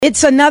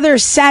It's another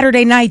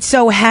Saturday night.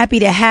 So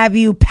happy to have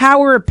you.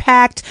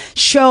 Power-packed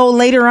show.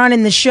 Later on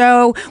in the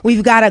show,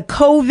 we've got a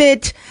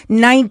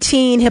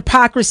COVID-19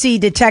 hypocrisy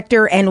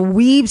detector, and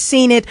we've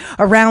seen it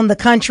around the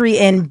country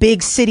in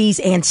big cities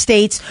and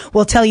states.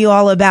 We'll tell you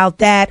all about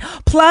that.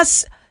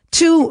 Plus,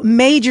 two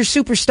major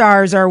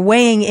superstars are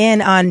weighing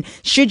in on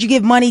should you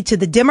give money to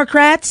the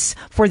Democrats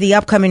for the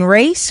upcoming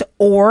race,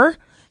 or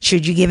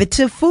should you give it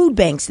to food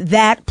banks?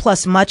 That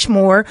plus much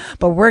more.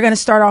 But we're going to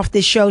start off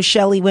this show,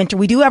 Shelley Winter.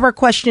 We do have our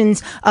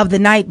questions of the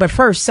night, but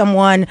first,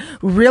 someone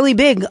really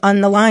big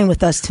on the line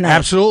with us tonight.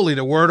 Absolutely.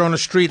 The Word on the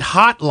Street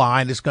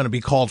hotline is going to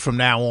be called from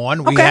now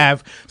on. We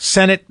have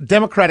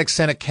Democratic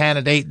Senate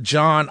candidate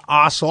Jon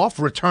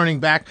Ossoff returning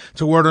back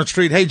to Word on the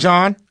Street. Hey,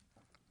 Jon.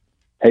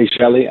 Hey,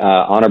 Shelley,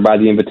 honored by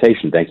the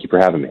invitation. Thank you for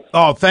having me.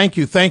 Oh, thank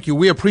you. Thank you.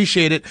 We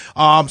appreciate it.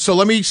 So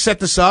let me set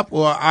this up.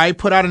 I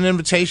put out an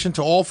invitation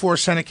to all four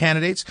Senate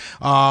candidates,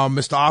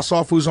 Mr.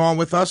 Ossoff, who's on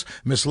with us,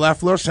 Ms.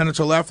 Loeffler,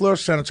 Senator Loeffler,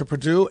 Senator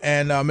Perdue,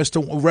 and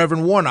Mr.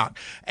 Reverend Warnock.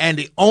 And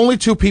the only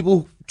two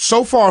people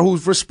so far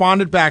who've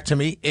responded back to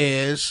me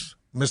is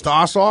Mr.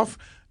 Ossoff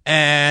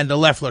and the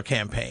Loeffler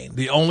campaign.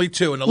 The only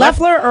two. And the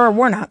Loeffler or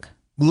Warnock?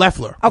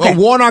 Loeffler. Okay.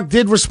 Well, Warnock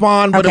did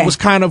respond, but it was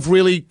kind of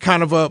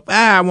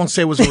I won't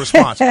say it was a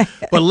response.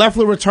 But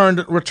Loeffler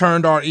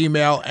returned our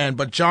email,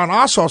 but Jon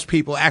Ossoff's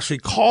people actually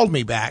called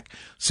me back,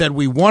 said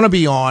we want to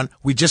be on,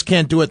 we just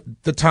can't do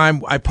it the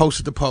time I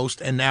posted the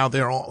post, and now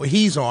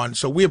he's on.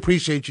 So we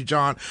appreciate you,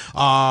 Jon.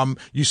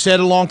 You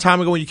said a long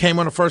time ago when you came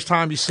on the first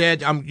time, you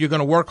said you're going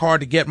to work hard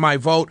to get my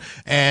vote,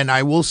 and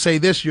I will say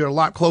this, you're a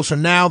lot closer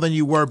now than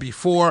you were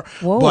before,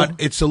 but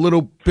it's a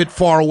little bit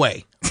far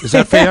away. Is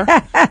that fair?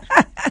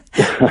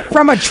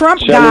 From a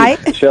Trump guy.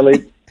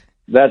 Shelley,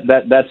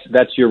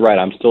 that's you're right.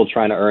 I'm still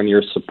trying to earn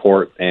your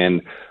support,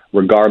 and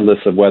regardless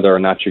of whether or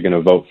not you're going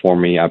to vote for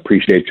me, I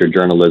appreciate your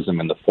journalism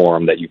and the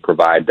forum that you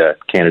provide to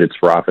candidates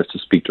for office to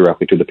speak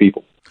directly to the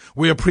people.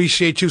 We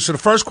appreciate you. So the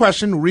first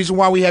question, the reason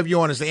why we have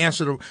you on is to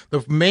answer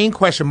the main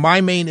question.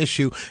 My main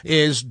issue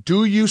is,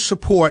 do you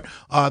support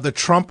the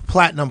Trump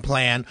Platinum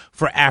Plan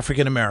for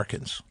African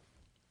Americans?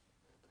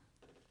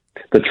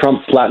 The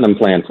Trump Platinum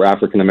Plan for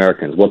African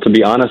Americans. Well, to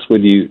be honest with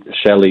you,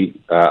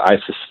 Shelley, I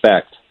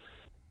suspect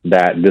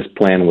that this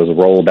plan was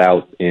rolled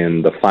out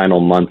in the final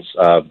months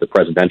of the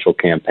presidential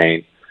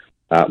campaign,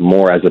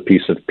 more as a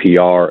piece of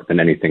PR than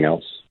anything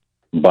else.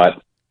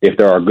 But if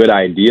there are good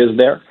ideas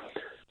there,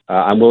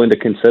 I'm willing to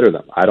consider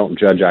them. I don't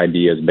judge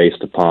ideas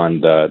based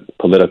upon the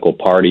political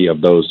party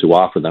of those who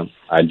offer them.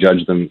 I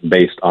judge them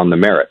based on the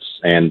merits.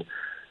 And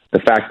the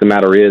fact of the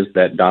matter is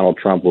that Donald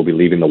Trump will be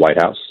leaving the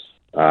White House,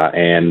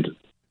 and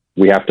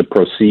we have to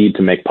proceed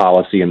to make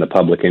policy in the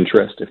public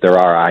interest. If there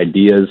are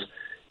ideas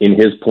in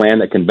his plan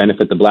that can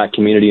benefit the black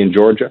community in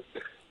Georgia,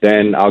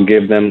 then I'll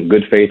give them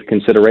good faith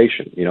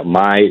consideration. You know,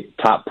 my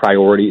top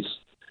priorities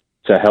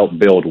to help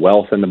build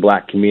wealth in the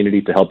black community,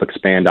 to help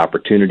expand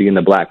opportunity in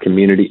the black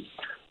community,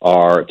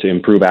 are to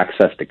improve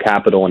access to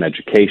capital and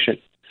education,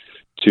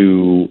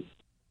 to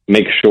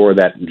make sure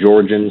that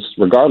Georgians,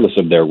 regardless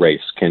of their race,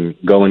 can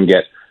go and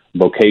get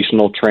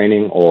vocational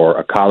training or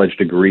a college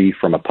degree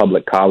from a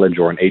public college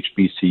or an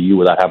HBCU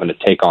without having to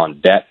take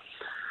on debt,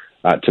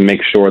 to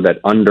make sure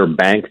that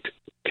underbanked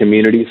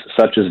communities,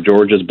 such as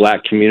Georgia's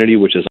black community,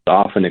 which is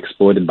often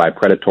exploited by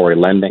predatory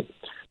lending,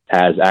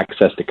 has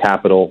access to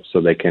capital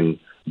so they can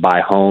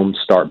buy homes,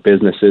 start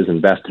businesses,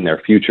 invest in their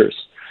futures,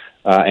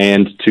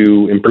 and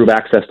to improve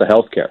access to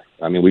health care.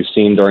 I mean, we've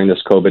seen during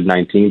this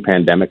COVID-19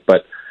 pandemic,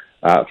 but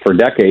for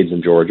decades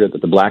in Georgia,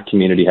 that the black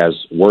community has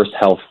worse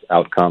health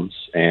outcomes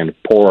and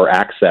poorer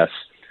access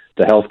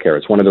to health care.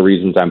 It's one of the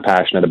reasons I'm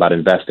passionate about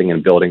investing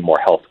in building more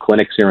health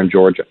clinics here in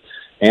Georgia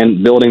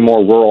and building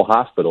more rural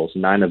hospitals,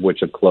 9 of which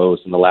have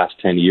closed in the last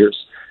 10 years.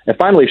 And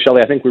finally,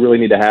 Shelley, I think we really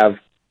need to have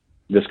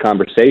this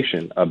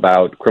conversation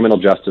about criminal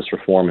justice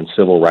reform and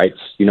civil rights.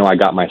 You know, I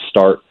got my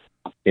start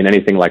in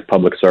anything like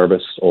public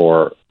service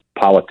or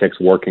politics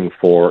working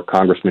for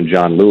Congressman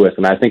John Lewis,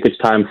 and I think it's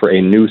time for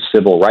a new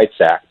Civil Rights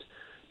Act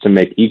to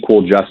make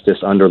equal justice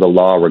under the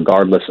law,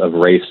 regardless of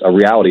race, a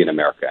reality in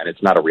America, and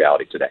it's not a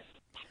reality today.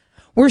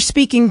 We're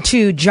speaking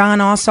to Jon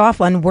Ossoff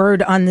on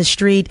Word on the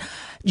Street.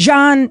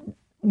 Jon,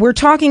 we're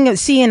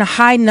seeing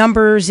high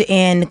numbers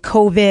in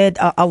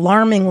COVID,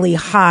 alarmingly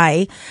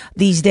high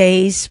these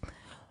days.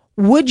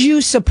 Would you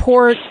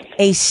support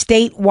a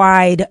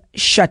statewide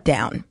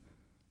shutdown?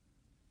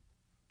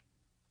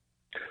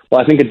 Well,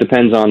 I think it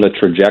depends on the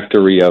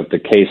trajectory of the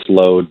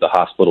caseload, the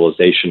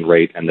hospitalization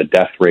rate, and the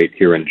death rate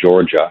here in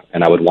Georgia.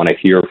 And I would want to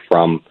hear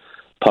from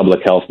public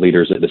health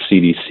leaders at the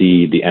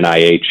CDC, the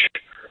NIH,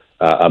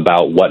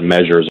 about what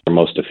measures are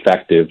most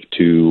effective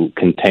to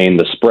contain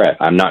the spread.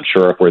 I'm not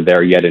sure if we're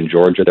there yet in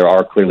Georgia. There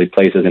are clearly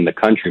places in the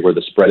country where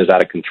the spread is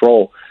out of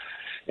control,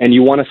 and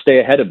you want to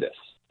stay ahead of this.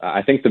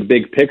 I think the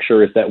big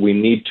picture is that we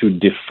need to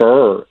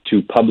defer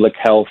to public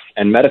health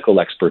and medical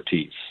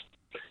expertise.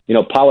 You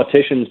know,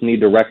 politicians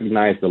need to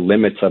recognize the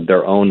limits of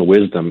their own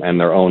wisdom and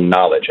their own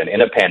knowledge. And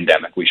in a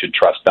pandemic, we should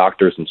trust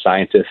doctors and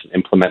scientists and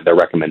implement their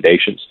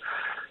recommendations.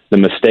 The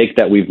mistake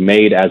that we've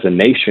made as a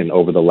nation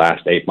over the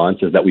last 8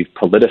 months is that we've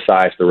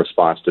politicized the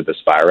response to this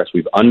virus.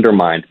 We've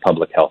undermined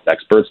public health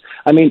experts.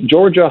 I mean,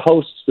 Georgia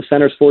hosts the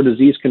Centers for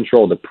Disease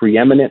Control, the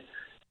preeminent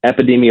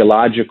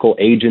epidemiological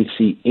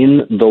agency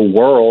in the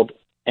world,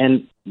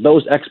 and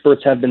those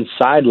experts have been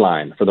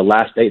sidelined for the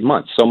last 8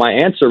 months. So my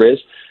answer is,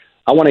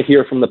 I want to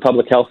hear from the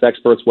public health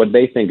experts what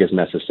they think is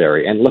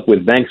necessary. And look,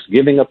 with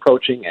Thanksgiving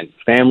approaching and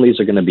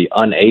families are going to be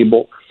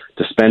unable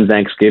to spend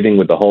Thanksgiving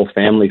with the whole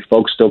family,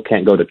 folks still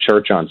can't go to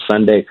church on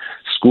Sunday,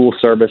 school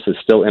service is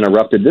still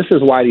interrupted. This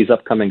is why these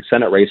upcoming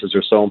Senate races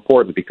are so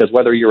important, because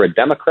whether you're a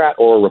Democrat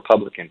or a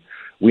Republican,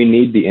 we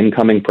need the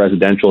incoming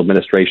presidential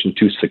administration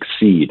to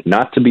succeed,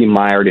 not to be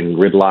mired in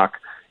gridlock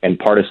and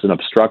partisan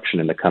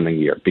obstruction in the coming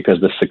year, because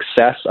the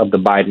success of the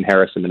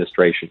Biden-Harris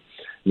administration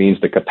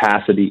means the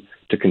capacity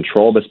to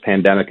control this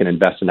pandemic and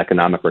invest in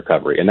economic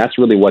recovery. And that's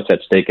really what's at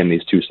stake in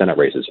these two Senate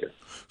races here.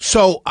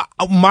 So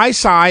my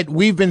side,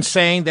 we've been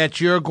saying that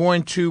you're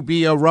going to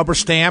be a rubber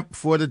stamp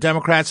for the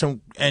Democrats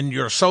and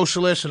you're a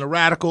socialist and a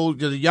radical,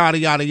 yada,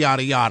 yada,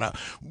 yada, yada.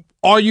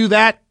 Are you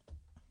that?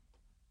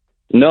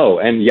 No,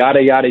 and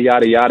yada, yada,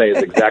 yada, yada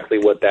is exactly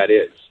what that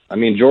is. I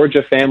mean,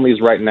 Georgia families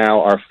right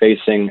now are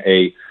facing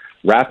a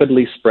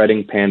rapidly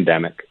spreading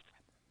pandemic,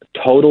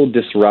 total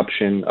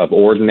disruption of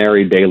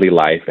ordinary daily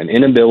life, and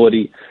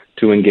inability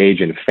to engage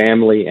in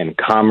family and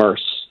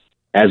commerce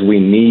as we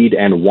need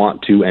and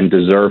want to and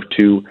deserve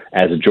to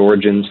as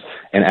Georgians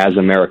and as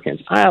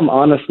Americans. I am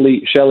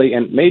honestly, Shelley,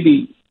 and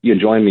maybe you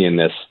join me in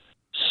this,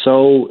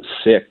 so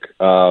sick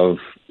of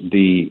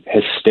the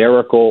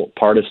hysterical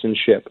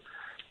partisanship,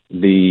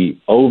 the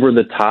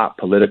over-the-top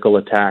political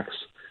attacks.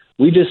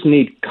 We just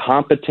need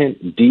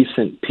competent,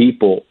 decent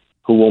people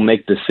who will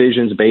make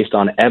decisions based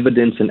on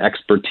evidence and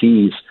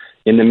expertise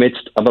in the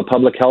midst of a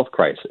public health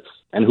crisis,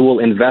 and who will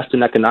invest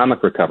in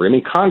economic recovery. I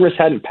mean, Congress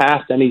hadn't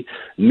passed any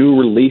new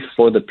relief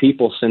for the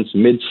people since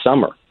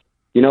midsummer.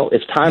 You know,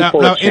 it's time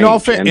for a change.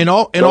 In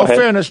all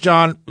fairness,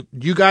 John,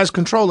 you guys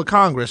control the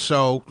Congress,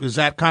 so is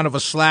that kind of a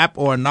slap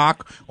or a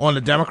knock on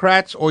the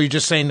Democrats, or are you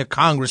just saying the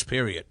Congress,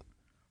 period?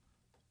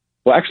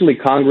 Well, actually,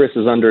 Congress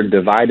is under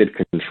divided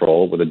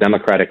control with a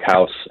Democratic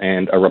House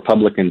and a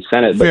Republican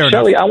Senate. But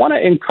Shelley, I want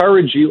to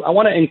encourage you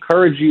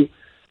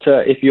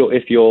to,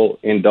 if you'll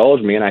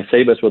indulge me, and I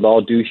say this with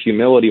all due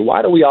humility,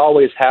 why do we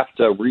always have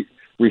to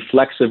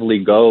reflexively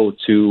go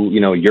to,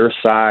 your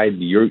side,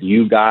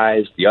 you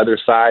guys, the other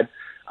side?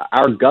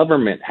 Our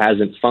government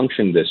hasn't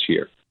functioned this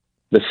year.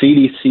 The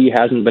CDC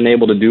hasn't been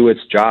able to do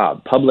its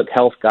job. Public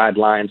health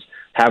guidelines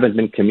haven't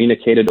been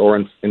communicated or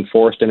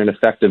enforced in an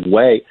effective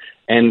way.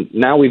 And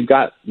now we've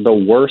got the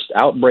worst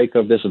outbreak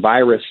of this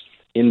virus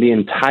in the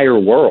entire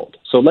world.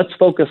 So let's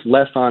focus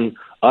less on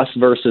us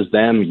versus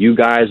them, you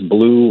guys,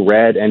 blue,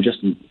 red, and just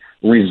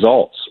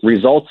results.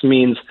 Results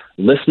means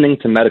listening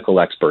to medical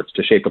experts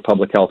to shape a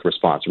public health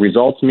response.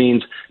 Results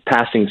means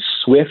passing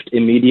swift,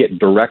 immediate,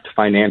 direct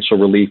financial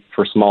relief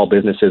for small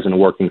businesses and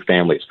working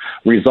families.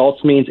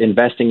 Results means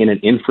investing in an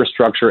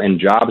infrastructure and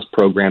jobs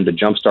program to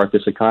jumpstart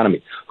this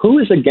economy. Who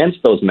is against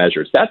those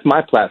measures? That's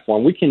my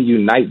platform. We can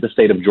unite the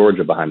state of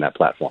Georgia behind that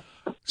platform.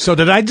 So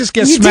did I just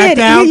get smacked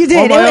down? You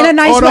did. In a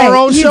nice on way. Our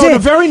own You show, did. In a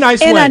very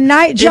nice way. In a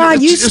nice, John,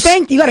 you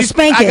spanked. You got a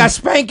spanking. I got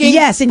spanking.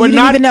 Yes, and you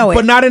didn't even know it.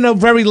 But not in a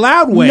very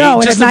loud way.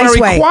 No, just in a nice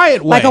very way.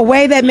 Quiet way. Like a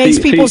way that makes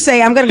people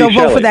say, I'm going to go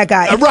vote for that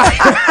guy.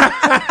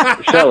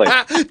 Right. Shelley.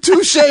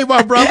 Touche,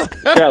 my brother.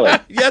 Shelley.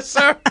 Yes,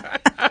 sir.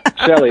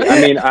 Shelley,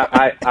 I mean,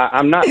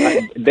 I'm not.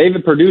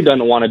 David Perdue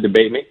doesn't want to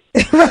debate me.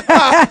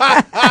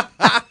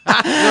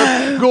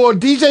 Go on.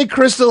 DJ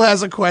Crystal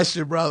has a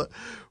question, brother.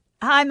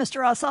 Hi, Mr.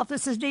 Ossoff.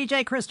 This is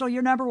DJ Crystal,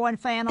 your number one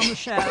fan on the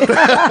show.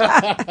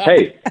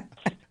 Hey.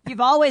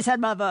 You've always had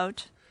my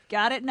vote.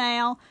 Got it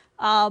now.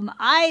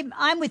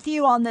 I'm with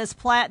you on this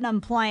platinum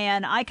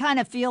plan. I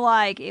kind of feel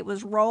like it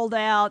was rolled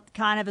out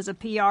kind of as a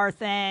PR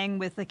thing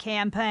with the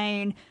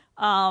campaign.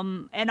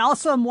 And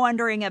also I'm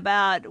wondering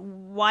about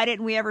why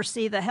didn't we ever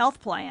see the health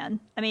plan?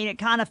 I mean, it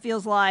kind of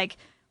feels like,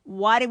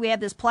 why did we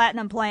have this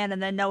platinum plan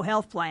and then no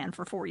health plan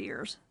for 4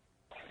 years?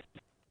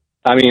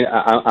 I mean,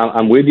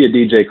 I'm with you,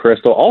 DJ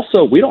Crystal.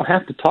 Also, we don't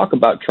have to talk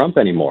about Trump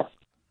anymore.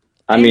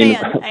 I mean,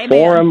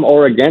 for him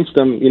or against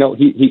him,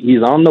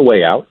 he's on the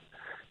way out.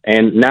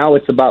 And now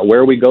it's about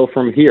where we go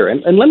from here.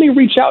 And let me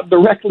reach out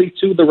directly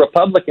to the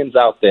Republicans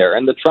out there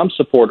and the Trump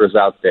supporters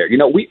out there.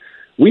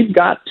 We've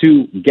got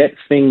to get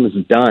things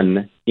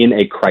done in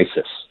a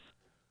crisis.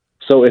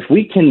 So if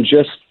we can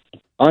just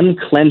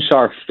unclench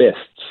our fists,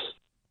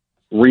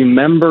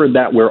 remember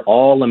that we're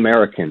all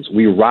Americans.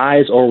 We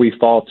rise or we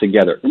fall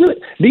together.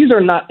 Really, these are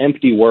not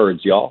empty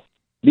words, y'all.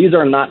 These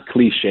are not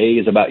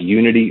cliches about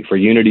unity for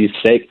unity's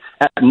sake.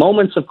 At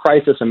moments of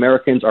crisis,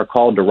 Americans are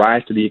called to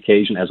rise to the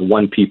occasion as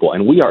one people,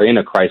 and we are in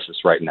a crisis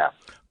right now.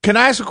 Can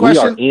I ask a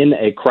question? We are in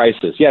a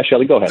crisis. Yeah,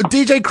 Shelley, go ahead.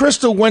 DJ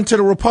Crystal went to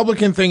the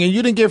Republican thing, and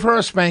you didn't give her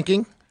a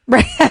spanking.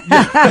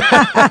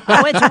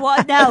 Which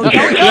one? No,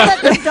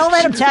 don't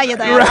let him tell you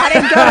that.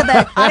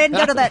 Right. I didn't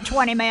go to that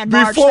 20-man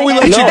march. Before we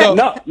let you go.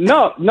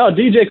 No.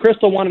 DJ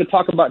Crystal wanted to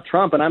talk about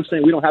Trump, and I'm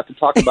saying we don't have to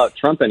talk about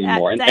Trump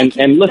anymore. And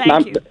listen,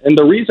 and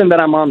the reason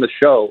that I'm on the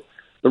show,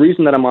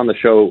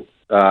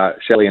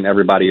 Shelley and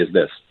everybody, is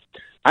this.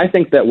 I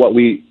think that what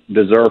we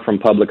deserve from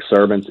public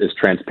servants is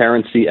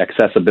transparency,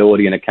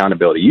 accessibility, and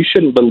accountability. You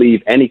shouldn't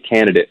believe any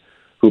candidate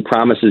who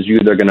promises you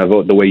they're going to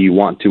vote the way you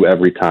want to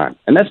every time.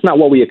 And that's not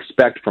what we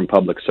expect from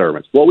public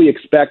servants. What we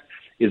expect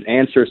is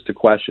answers to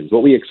questions.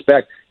 What we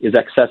expect is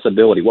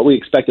accessibility. What we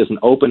expect is an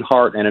open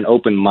heart and an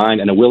open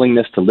mind and a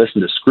willingness to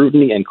listen to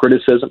scrutiny and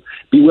criticism,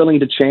 be willing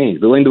to change,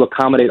 be willing to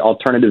accommodate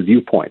alternative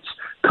viewpoints,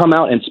 come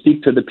out and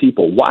speak to the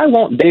people. Why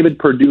won't David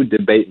Perdue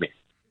debate me?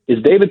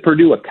 Is David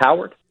Perdue a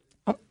coward?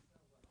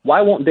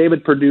 Why won't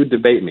David Perdue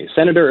debate me?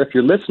 Senator, if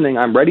you're listening,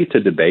 I'm ready to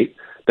debate.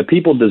 The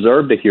people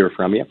deserve to hear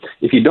from you.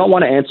 If you don't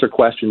want to answer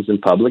questions in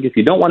public, if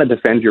you don't want to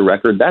defend your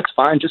record, that's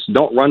fine. Just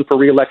don't run for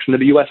re-election to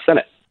the U.S.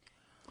 Senate.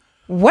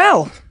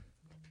 Well,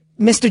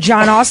 Mr.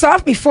 Jon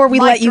Ossoff, before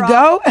we let you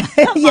go,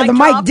 yeah, the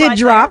mic did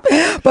drop.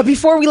 But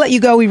before we let you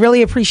go, we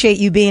really appreciate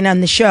you being on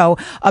the show.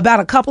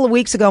 About a couple of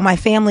weeks ago, my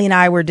family and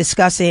I were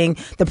discussing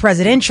the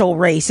presidential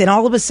race, and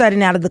all of a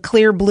sudden, out of the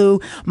clear blue,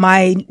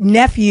 my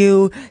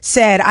nephew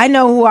said, I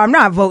know who I'm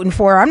not voting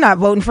for. I'm not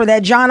voting for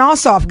that Jon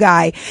Ossoff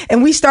guy.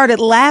 And we started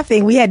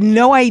laughing. We had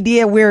no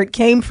idea where it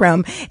came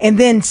from. And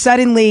then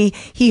suddenly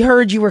he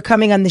heard you were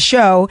coming on the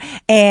show,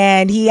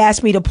 and he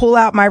asked me to pull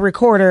out my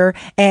recorder,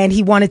 and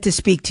he wanted to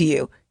speak to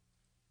you.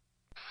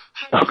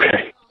 Okay. My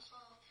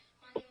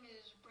name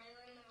is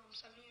Braylon, I'm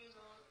 7 years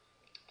old,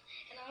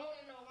 and I want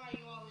to know why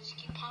you always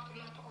keep popping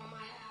up on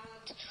my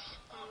ads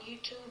on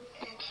YouTube,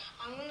 and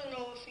I want to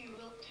know if you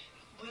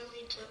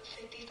really took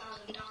 $50,000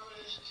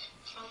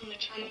 from the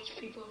Chinese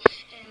people,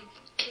 and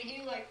can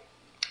you,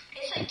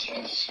 it's a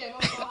kid's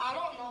channel, so I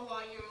don't know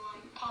why you're,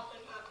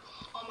 popping up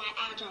on my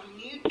ads on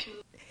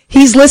YouTube.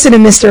 He's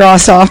listening, Mr.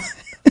 Ossoff.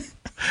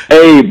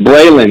 Hey,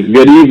 Braylon,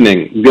 good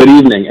evening. Good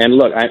evening. And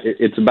look,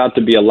 it's about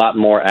to be a lot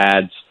more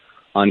ads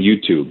on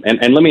YouTube.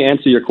 And let me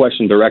answer your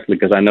question directly,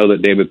 because I know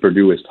that David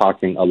Perdue is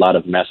talking a lot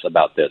of mess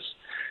about this.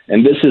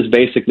 And this is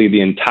basically the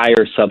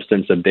entire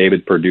substance of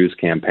David Perdue's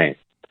campaign.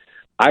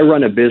 I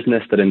run a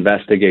business that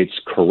investigates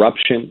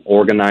corruption,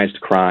 organized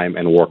crime,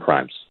 and war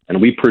crimes. And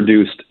we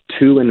produced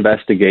 2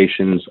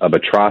 investigations of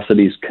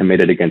atrocities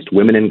committed against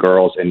women and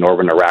girls in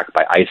northern Iraq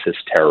by ISIS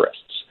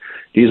terrorists.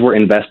 These were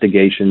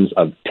investigations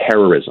of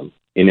terrorism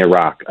in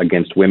Iraq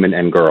against women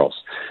and girls.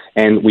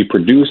 And we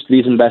produced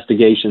these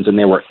investigations, and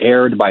they were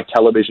aired by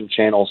television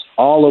channels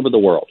all over the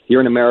world,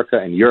 here in America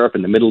and Europe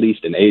and the Middle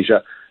East and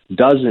Asia.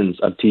 Dozens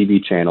of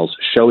TV channels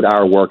showed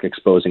our work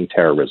exposing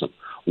terrorism.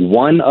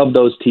 One of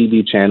those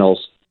TV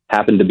channels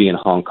happened to be in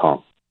Hong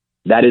Kong.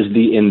 That is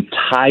the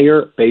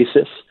entire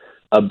basis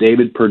of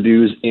David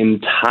Perdue's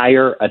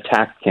entire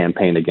attack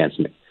campaign against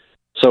me.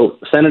 So,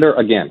 Senator,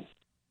 again,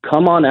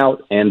 come on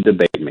out and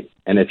debate me.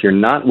 And if you're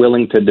not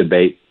willing to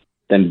debate,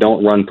 then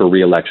don't run for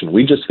re-election.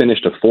 We just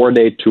finished a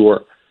 4-day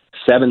tour,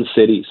 7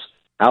 cities,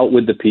 out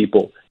with the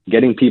people,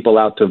 getting people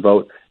out to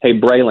vote. Hey,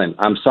 Braylon,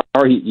 I'm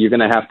sorry you're going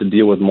to have to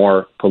deal with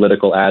more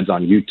political ads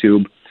on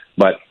YouTube,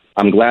 but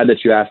I'm glad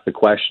that you asked the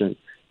question,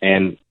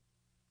 and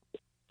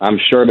I'm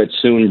sure that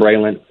soon,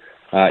 Braylon,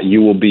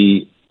 you will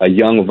be a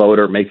young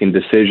voter making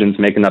decisions,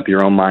 making up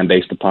your own mind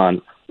based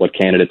upon what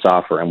candidates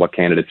offer and what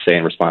candidates say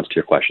in response to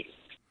your questions.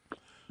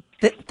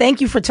 Thank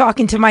you for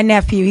talking to my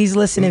nephew. He's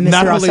listening, Mr.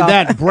 Not only Ossoff.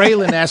 that,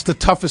 Braylon asked the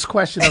toughest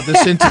question of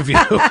this interview,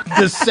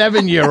 the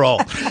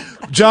 7-year-old.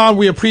 John,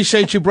 we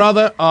appreciate you,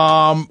 brother.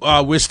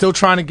 We're still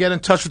trying to get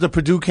in touch with the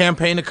Perdue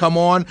campaign to come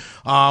on.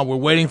 We're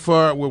waiting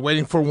for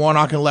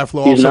Warnock and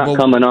Loeffler. He's not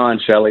coming on,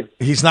 Shelley.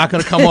 He's not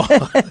going to come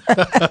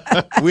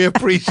on. We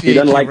appreciate you. He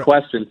doesn't like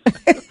questions.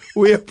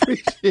 We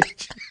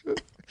appreciate you.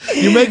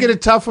 You're making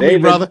it tough for me,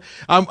 brother.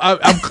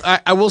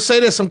 I will say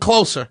this: I'm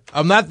closer.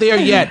 I'm not there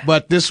yet,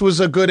 but this was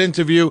a good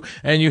interview,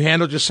 and you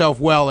handled yourself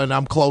well, and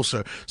I'm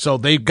closer. So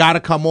they've got to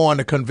come on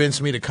to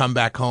convince me to come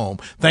back home.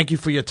 Thank you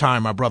for your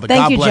time, my brother.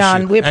 Thank God you, bless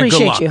John. you. We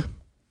appreciate you.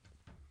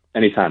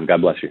 Anytime.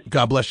 God bless you.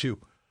 God bless you.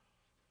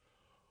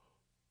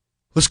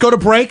 Let's go to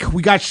break.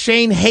 We got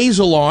Shane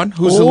Hazel on,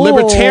 who's a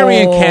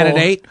Libertarian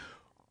candidate,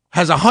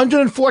 has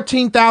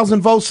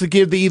 114,000 votes to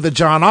give to either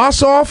Jon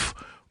Ossoff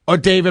or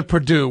David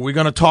Perdue. We're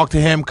going to talk to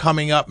him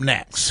coming up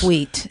next.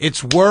 Sweet.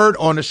 It's Word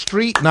on the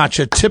Street, not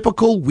your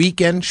typical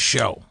weekend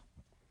show.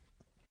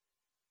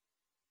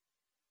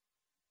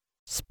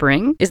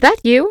 Spring? Is that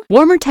you?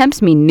 Warmer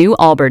temps mean new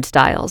Allbirds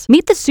styles.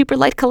 Meet the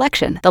Superlight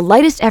Collection, the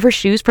lightest ever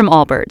shoes from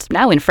Allbirds,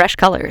 now in fresh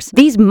colors.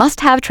 These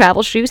must-have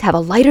travel shoes have a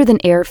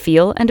lighter-than-air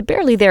feel and a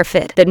barely-there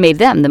fit that made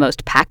them the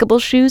most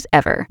packable shoes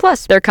ever.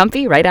 Plus, they're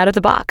comfy right out of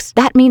the box.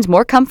 That means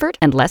more comfort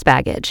and less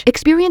baggage.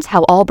 Experience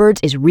how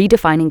Allbirds is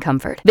redefining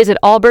comfort. Visit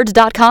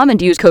allbirds.com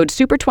and use code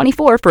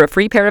SUPER24 for a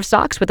free pair of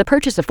socks with a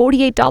purchase of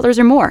 $48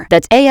 or more.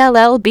 That's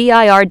ALLBIRDS.com,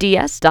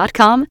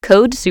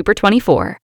 code SUPER24.